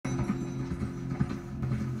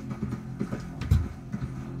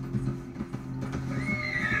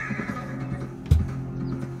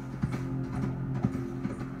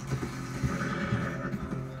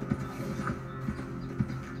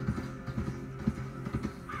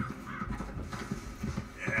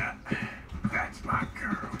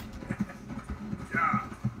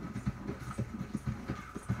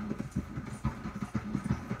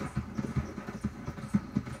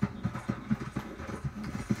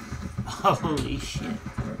Holy shit.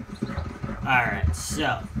 Alright,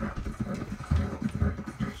 so.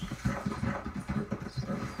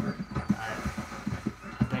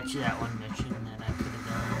 I bet you that one mission that I could have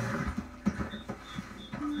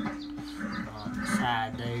done on the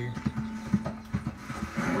side there.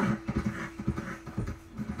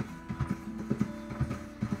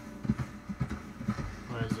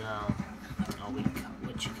 Was,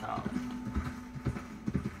 what you call it?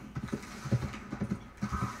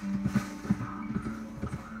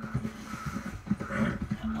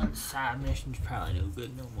 That one side mission's probably no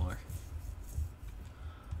good no more.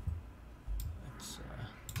 Let's,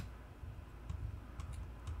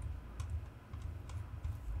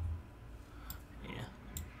 yeah.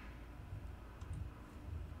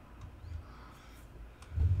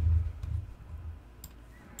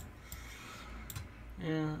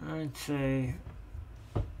 Yeah, I'd say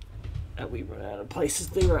that we run out of places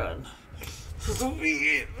to run. So we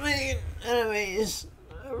get million enemies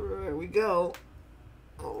everywhere we go.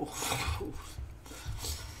 Oh.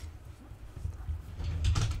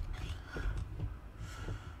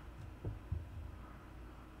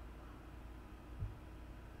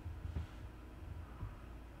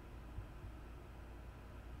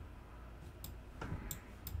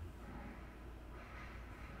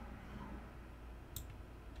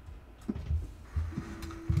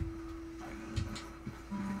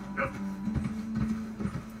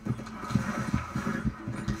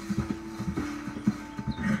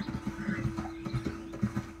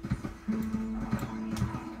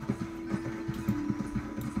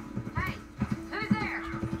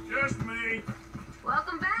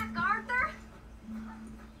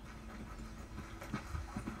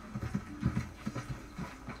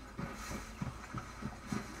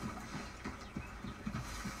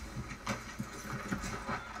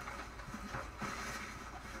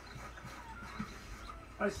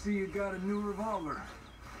 I see you got a new revolver.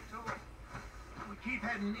 So, we keep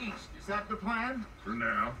heading east. Is that the plan? For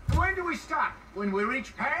now. When do we stop? When we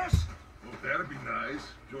reach Paris? Well, that'd be nice.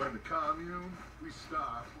 Join the commune. We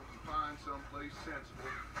stop when we find someplace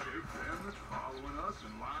sensible. Give them that's following us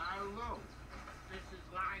and lie low. This is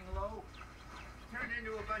lying low. Turned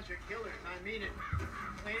into a bunch of killers. I mean it.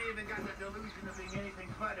 We ain't even got the delusion of being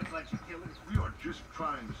anything but a bunch of killers. We are just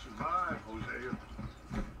trying to survive, Hosea.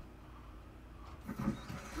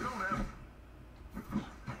 We don't have...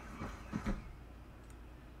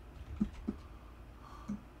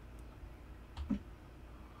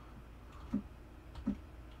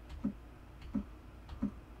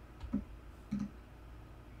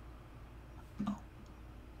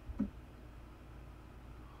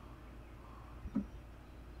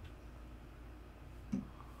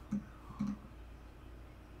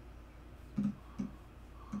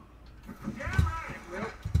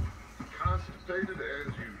 Constipated as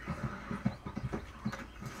usual.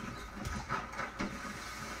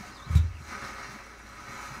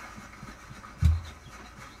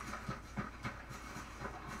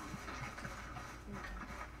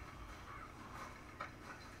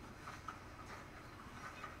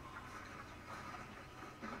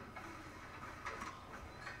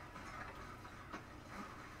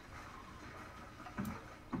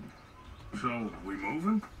 So, we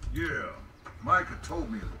moving? Yeah. Micah told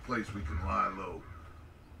me of a place we can lie low.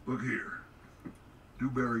 Look here.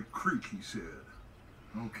 Dewberry Creek, he said.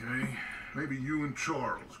 Okay. Maybe you and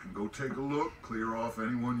Charles can go take a look, clear off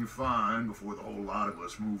anyone you find before the whole lot of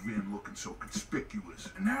us move in looking so conspicuous.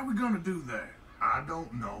 And how are we gonna do that? I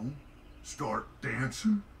don't know. Start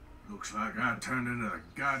dancing? Looks like I turned into a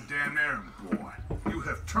goddamn errand boy. You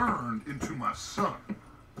have turned into my son.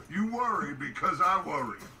 You worry because I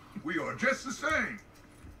worry. We are just the same.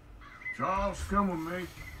 Charles, come with me.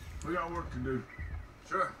 We got work to do.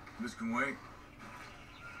 Sure, this can wait.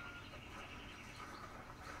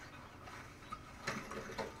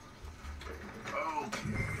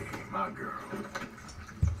 Okay, my girl.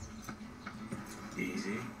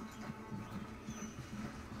 Easy.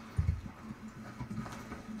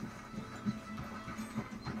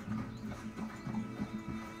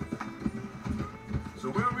 So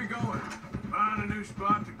where are we going? Find a new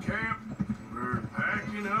spot to camp. We're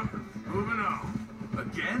packing up and moving on.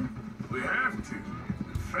 Again? We have to.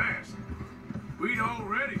 And fast. We'd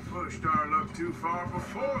already pushed our luck too far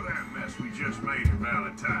before that mess we just made in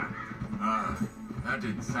Valentine. That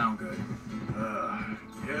didn't sound good.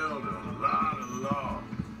 Killed a lot of law.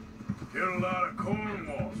 Killed a lot of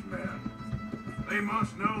Cornwall's men. They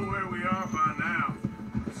must know where we are by now.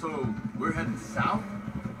 So, we're heading south?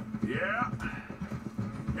 Yeah.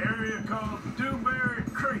 Area called Dewberry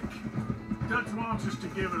Creek. Dutch wants us to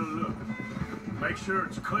give it a look. Make sure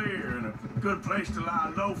it's clear and a Good place to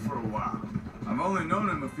lie low for a while. I've only known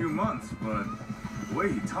him a few months, but the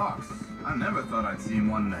way he talks, I never thought I'd see him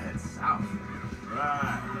wanting to head south.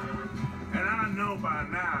 Right. And I know by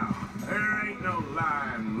now, there ain't no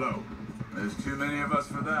lying low. There's too many of us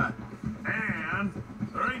for that. And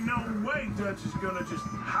there ain't no way Dutch is gonna just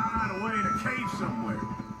hide away in a cave somewhere.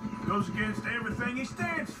 Goes against everything he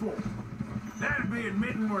stands for. That'd be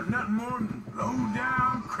admitting we're nothing more than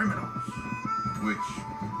low-down criminals. Which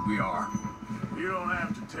we are. You don't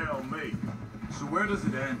have to tell me. So where does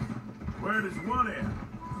it end? Where does what end?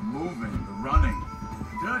 The moving, the running.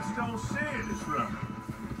 Dutch don't see it as running.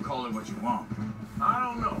 Call it what you want. I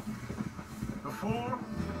don't know. Before,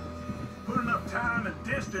 put enough time and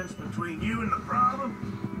distance between you and the problem,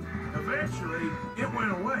 eventually it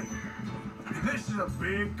went away. This is a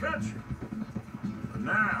big country. But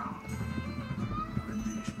now, with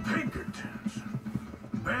these Pinkertons,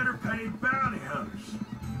 better paid bounty hunters,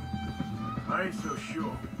 I ain't so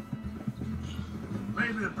sure.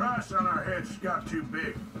 Maybe the price on our heads got too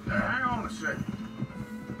big. Now, hang on a second.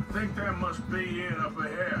 I think that must be it up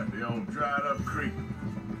ahead, the old dried up creek.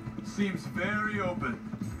 Seems very open.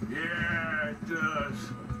 Yeah, it does.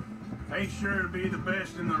 Ain't sure to be the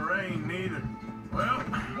best in the rain, neither. Well,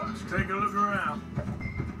 let's take a look around.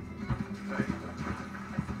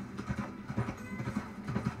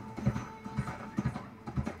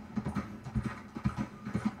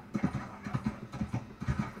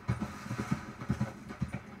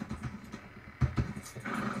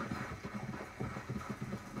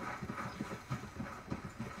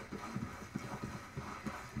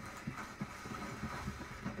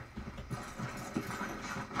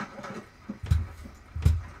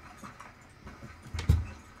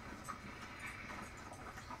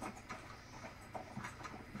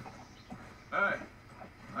 Hey,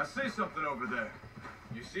 I see something over there.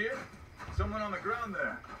 You see it? Someone on the ground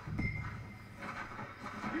there.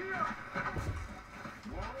 Yeah.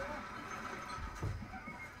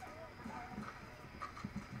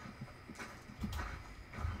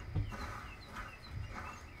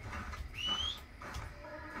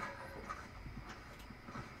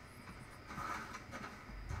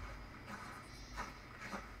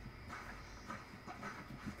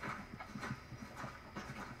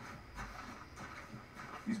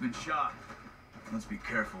 He's been shot. Let's be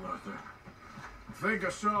careful, Arthur. I think I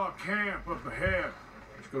saw a camp up ahead.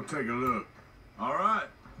 Let's go take a look. All right.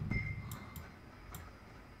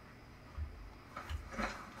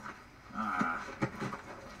 Ah,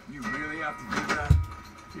 you really have to do that?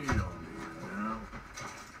 You don't need to know.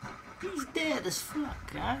 He's dead as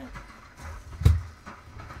fuck, guy.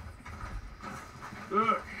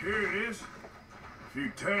 Look, here it is. A few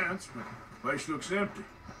tents, but the place looks empty.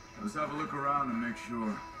 Let's have a look around and make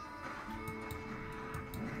sure.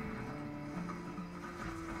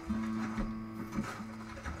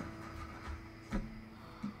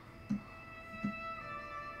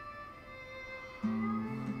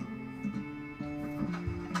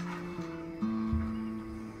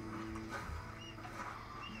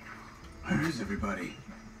 Where is everybody?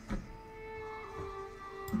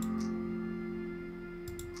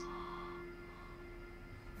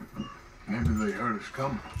 Maybe they heard us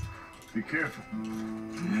coming. Be careful.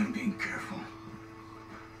 I'm being careful.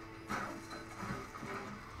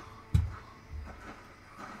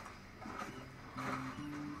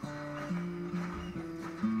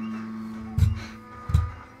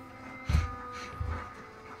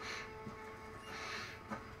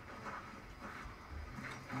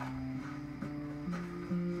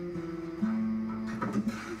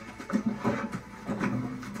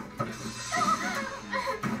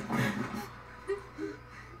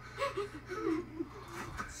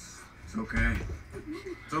 It's okay.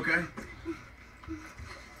 It's okay.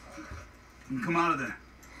 You can come out of there.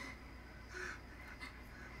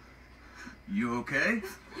 You okay?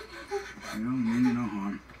 You don't mean you no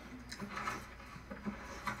harm.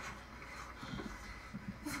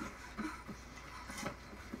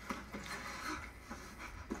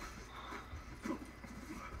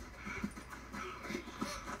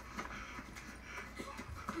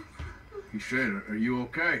 He said, are you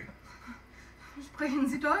okay? Sprechen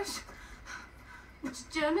Sie Deutsch? It's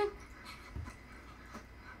German?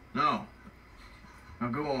 No. Now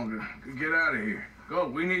go on, get out of here. Go,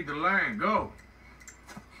 we need the land, go.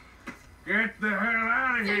 Get the hell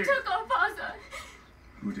out of They here. took our father.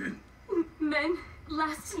 Who did? Men,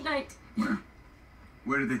 last night. Where?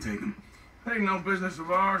 Where did they take him? Ain't no business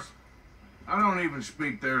of ours. I don't even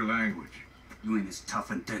speak their language. You ain't as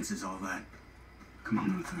tough and dense as all that. Come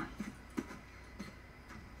on, Arthur.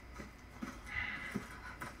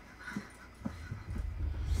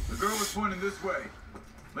 The girl was pointing this way.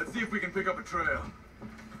 Let's see if we can pick up a trail.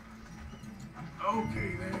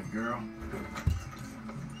 Okay then, girl.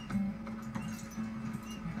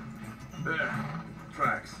 There.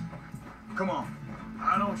 Tracks. Come on.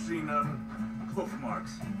 I don't see nothing. Hoof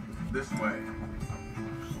marks. This way.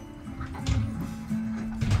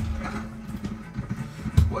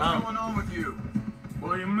 What's going on with you?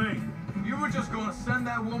 What do you mean? You were just going to send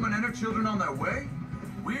that woman and her children on their way?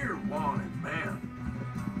 We're wanted, man.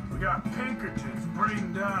 We got Pinkertons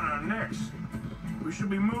breathing down our necks. We should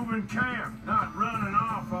be moving camp, not running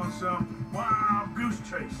off on some wild goose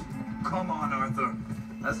chase. Come on, Arthur.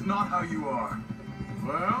 That's not how you are.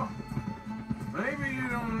 Well, maybe you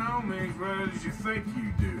don't know me as well as you think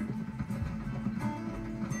you do.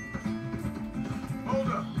 Hold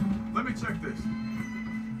up. Let me check this.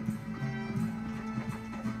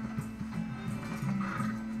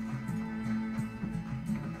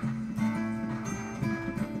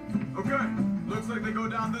 Okay. Looks like they go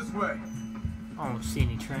down this way. I don't see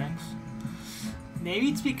any tracks. Maybe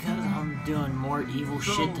it's because I'm doing more evil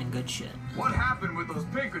shit than good shit. What happened with those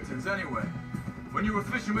Pinkertons anyway? When you were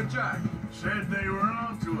fishing with Jack? Said they were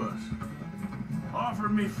on to us.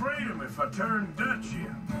 Offered me freedom if I turned Dutch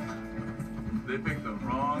in. They picked the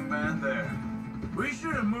wrong man there. We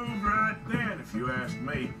should have moved right then, if you ask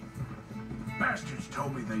me. Bastards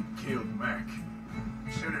told me they'd killed Mac.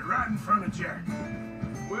 Said it right in front of Jack.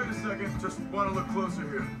 Wait a second, just want to look closer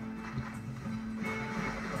here.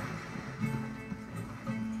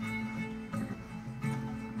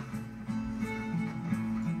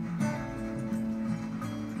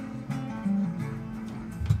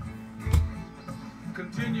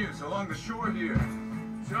 Continues along the shore here.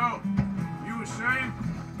 So, you were saying?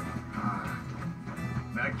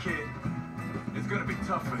 That kid, it's gonna be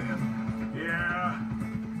tough for him. Yeah.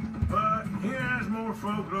 But he has more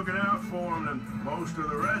folk looking out for him than most of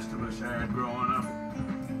the rest of us had growing up.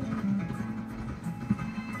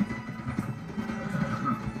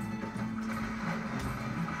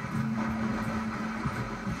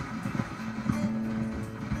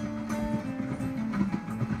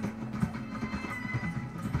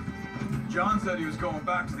 John said he was going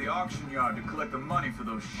back to the auction yard to collect the money for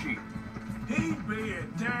those sheep. He'd be a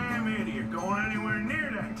damn idiot going anywhere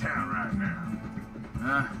near that town right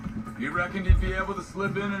now. You reckoned he'd be able to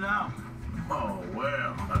slip in and out? Oh,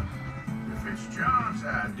 well. If it's John's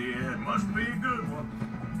idea, it must be a good one.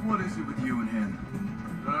 What is it with you and him?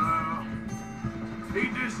 He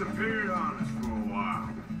disappeared on us for a while.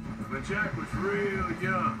 When Jack was real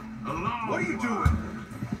young. A long What are you while. doing?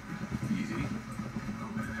 Easy.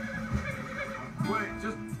 Wait,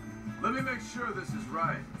 just let me make sure this is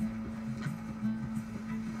right.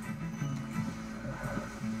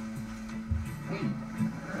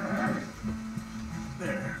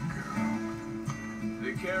 There, girl.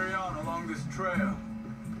 They carry on along this trail.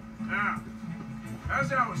 Now,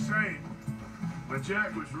 as I was saying, when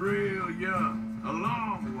Jack was real young, a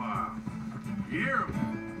long while, you hear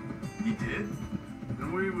him, He did?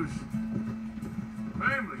 and we was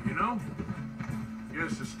family, you know?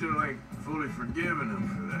 Guess I still ain't fully forgiven him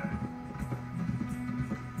for that.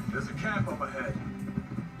 There's a camp up ahead.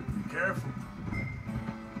 Be careful.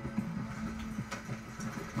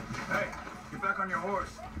 Hey, get back on your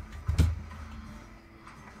horse.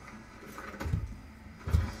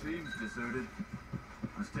 Seems deserted.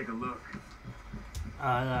 Let's take a look.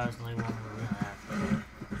 That was the only one we were gonna have.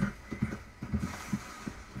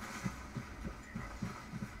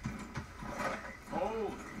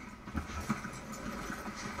 Hold.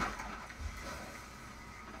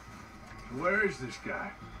 Where is this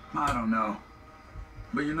guy? I don't know.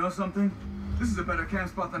 But you know something? This is a better camp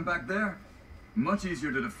spot than back there. Much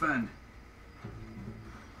easier to defend.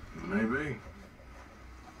 Maybe.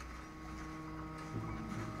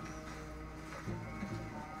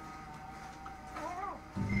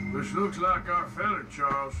 This looks like our fella,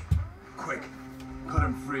 Charles. Quick, cut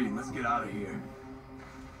him free and let's get out of here.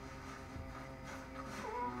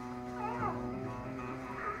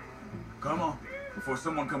 Come on, before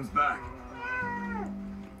someone comes back.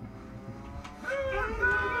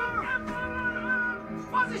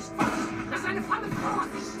 Vorsicht, Vorsicht! Das ist eine Falle!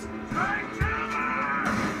 Vorsicht!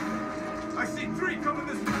 I see three coming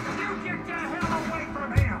this way. You get the hell away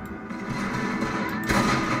from him!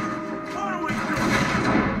 What are we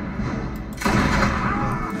doing?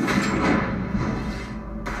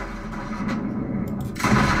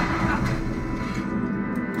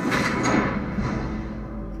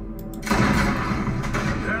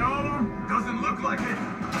 Is that all of them? Doesn't look like it.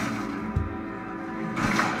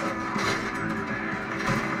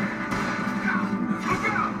 Look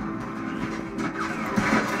out!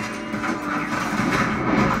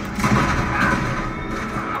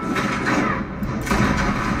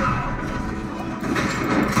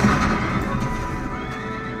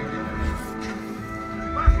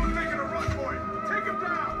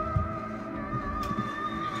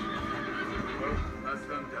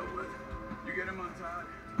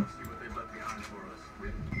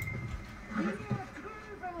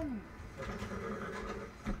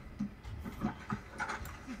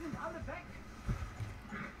 Sie sind alle weg.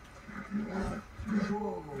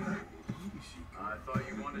 Whoa. Easy. I thought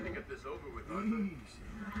you wanted to get this over with, Arthur. Easy.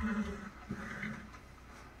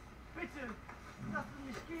 Bitte, lassen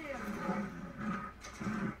mich gehen.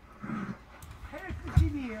 Helfen Sie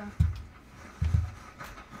mir.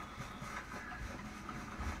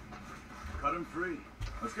 Cut him free.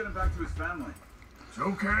 Let's get him back to his family. It's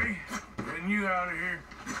okay. Getting you out of here.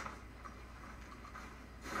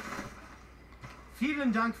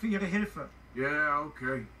 Vielen Dank für Ihre Hilfe. Yeah,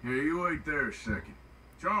 okay. Yeah, you wait there a second.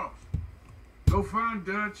 Charles, go find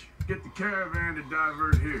Dutch. Get the caravan to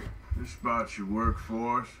divert here. This spot should work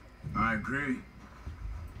for us. I agree.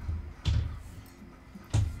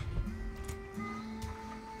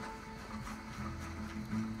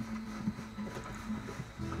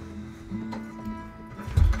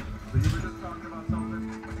 So you were just talking about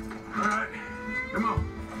something? All right, come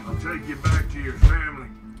on. I'll take you back to your family.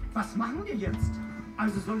 Was machen wir jetzt?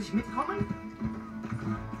 Also soll ich mitkommen?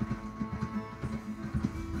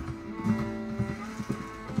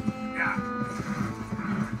 Yeah.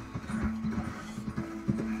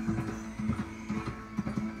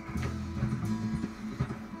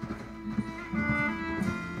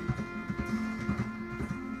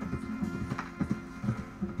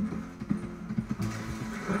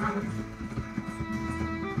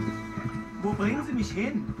 Wo bringen Sie mich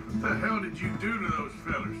hin? What the hell did you do to those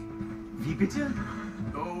fellers? Wie bitte?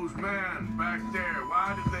 Those men back there,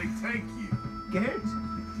 why did they take you? Geld?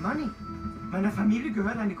 Money? Meiner Familie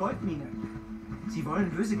gehört eine Goldmine. Sie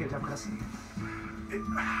wollen Lösegeld erpressen.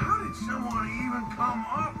 How did someone even come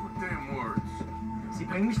up with them words? Sie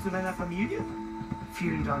bringen mich zu meiner Familie?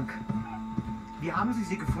 Vielen Dank. Wie haben Sie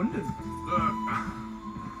sie gefunden? Look,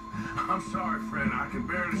 I'm sorry, friend. I can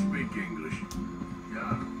barely speak English.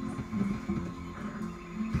 Yeah.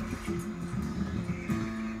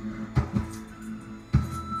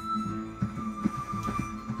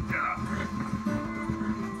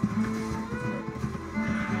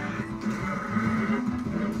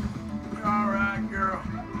 All right, girl.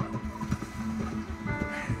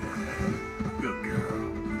 Good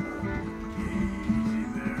girl. Easy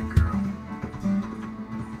there, girl.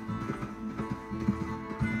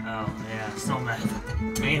 Oh, yeah, still mad about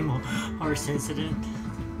that damn horse incident.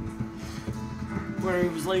 Where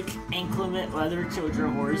it was like inclement weather killed your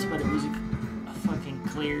horse, but it was a fucking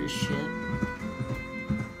clear as shit.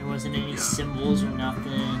 There wasn't any symbols or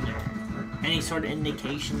nothing, or any sort of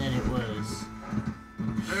indication that it was.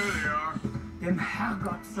 There they are. Dem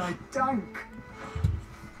Herrgott sei Dank.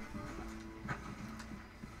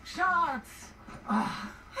 Schatz!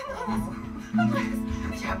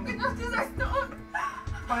 Ich hab gedacht, du sagst tot.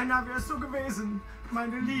 Beinahe wär's so gewesen.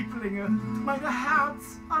 Meine Lieblinge, meine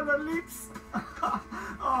Herz allerliebst.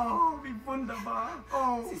 Oh, wie wunderbar.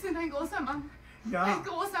 Oh, Sie sind ein großer Mann. ja, Ein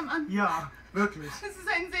großer Mann. ja, wirklich. Es ist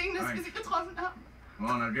ein Segen, dass wir Sie getroffen haben. Come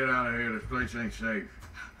on, now get out of here. This place ain't safe.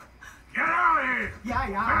 Get out of here! Ja,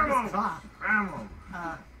 ja, Come alles klar. Come on.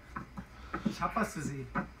 Ich hab was für Sie.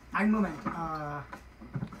 Einen Moment.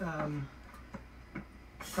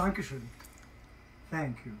 Dankeschön.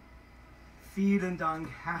 Thank you. Vielen Dank,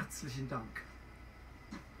 herzlichen Dank.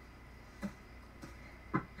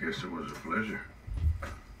 Guess it was a pleasure.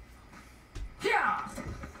 Ja!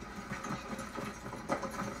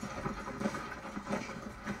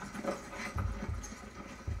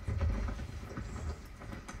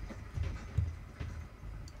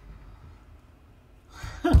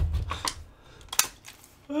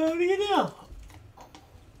 What do you know?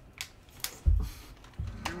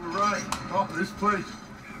 You were right. Oh, this place.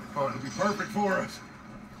 Oh, it'll be perfect for us.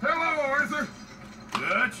 Hello, Arthur.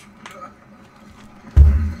 Dutch.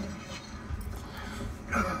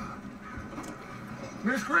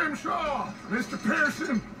 Miss Grimshaw, Mr.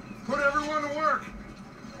 Pearson, put everyone to work.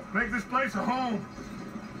 Make this place a home.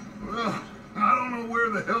 Well, I don't know where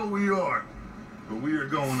the hell we are, but we are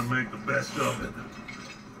going to make the best of it.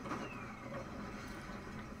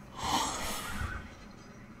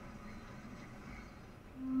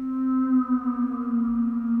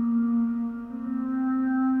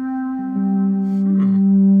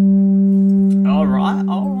 All right,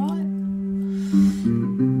 all right.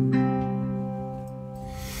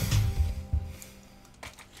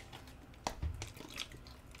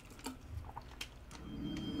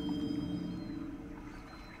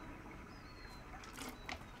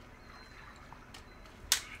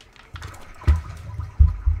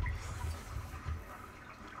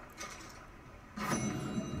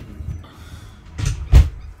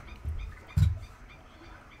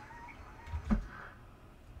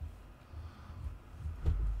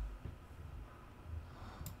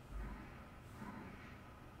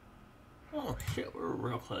 Oh shit, we're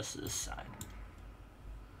real close to this side.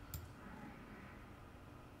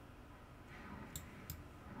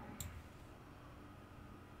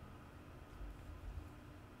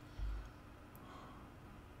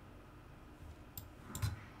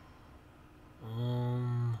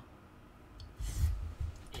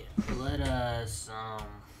 Yeah, let us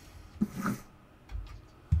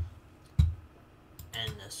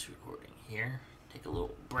end this recording here. Take a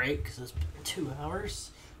little break because it's been 2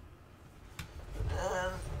 hours.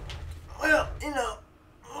 Well, you know,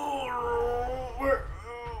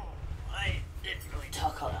 I didn't really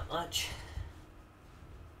talk all that much.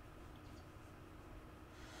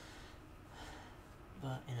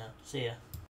 But, you know, see ya.